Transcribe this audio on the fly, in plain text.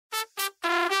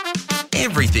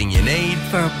Everything you need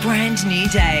For a brand new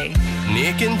day.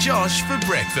 Nick and Josh for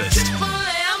breakfast.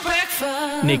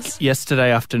 Nick,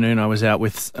 yesterday afternoon I was out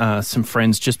with some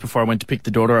friends just before I went to pick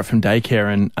the daughter up from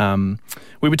daycare, and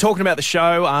we were talking about the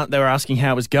show. They were asking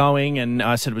how it was going, and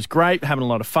I said it was great, having a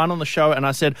lot of fun on the show, and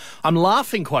I said I'm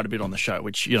laughing quite a bit on the show,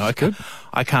 which, you know,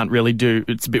 I can't really do.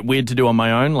 It's a bit weird to do on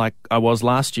my own like I was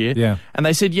last year. Yeah. And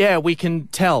they said, yeah, we can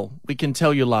tell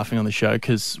you're laughing on the show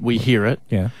because we hear it.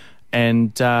 Yeah. And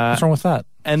what's wrong with that?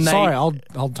 And Sorry, I'll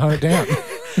tone it down.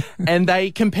 And they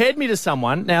compared me to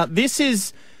someone. Now,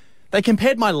 they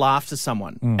compared my laugh to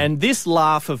someone. And this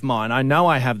laugh of mine, I know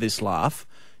I have this laugh,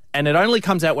 and it only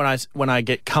comes out when I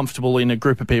get comfortable in a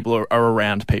group of people or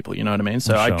around people, you know what I mean?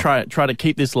 So Sure. I try to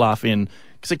keep this laugh in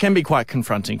because it can be quite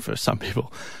confronting for some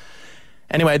people.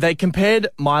 Anyway, they compared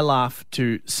my laugh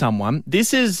to someone.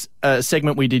 This is a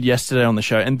segment we did yesterday on the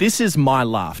show, and this is my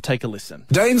laugh. Take a listen.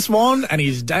 Dane Swan and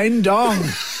his Dane Dong.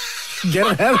 Get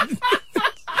it out.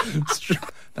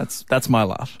 That's my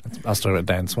laugh. I was talking about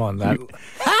Dan Swan.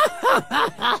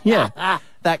 Yeah,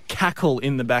 that cackle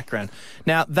in the background.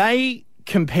 Now, they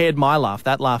compared my laugh,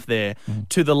 that laugh there,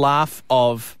 to the laugh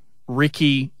of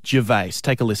Ricky Gervais.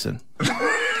 Take a listen.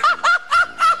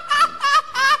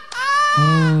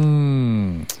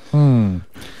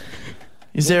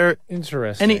 Is there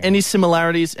Interesting. any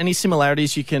similarities? Any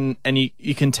similarities you can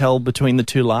tell between the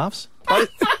two laughs?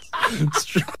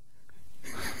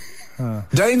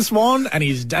 Dane Swan and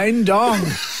his Dane Dong.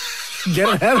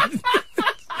 Get it out.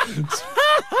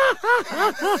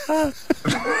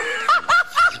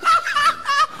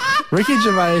 Ricky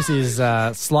Gervais is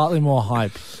slightly more high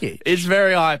pitched. It's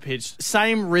very high pitched,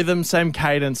 same rhythm, same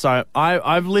cadence. So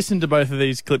I've listened to both of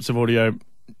these clips of audio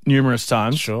numerous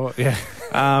times. Sure, yeah.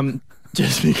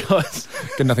 Just because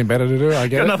Got nothing better to do, I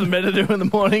guess. got nothing better to do in the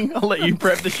morning. I'll let you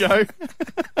prep the show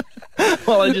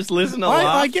while I just listen and laugh.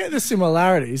 I get the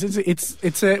similarities.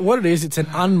 It's what it is. It's an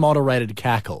unmoderated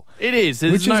cackle. It is.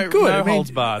 There's Which no, is good. no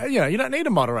holds barred. You know, you don't need to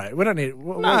moderate. We don't need.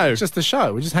 No. It's just the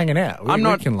show. We're just hanging out. We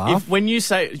can laugh. When you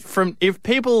say if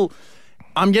people,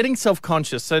 I'm getting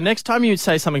self-conscious. So next time you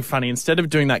say something funny, instead of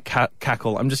doing that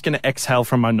cackle, I'm just going to exhale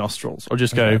from my nostrils, or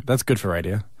just go. That's good for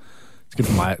radio. It's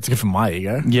good for my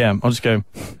ego. Yeah, I'll just go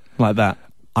like that.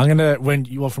 I'm gonna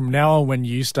from now on when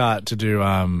you start to do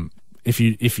if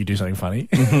you do something funny,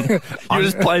 You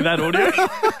just play that audio.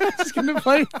 just gonna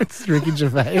play it's Ricky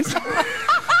Gervais.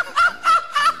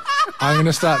 I'm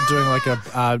gonna start doing like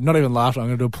a not even laughter. I'm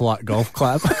gonna do a polite golf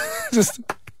clap. just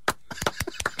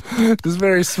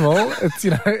very small. It's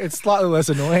it's slightly less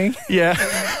annoying. Yeah.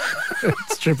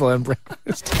 It's Triple M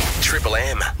breakfast. Triple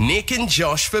M Nick and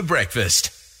Josh for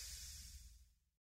breakfast.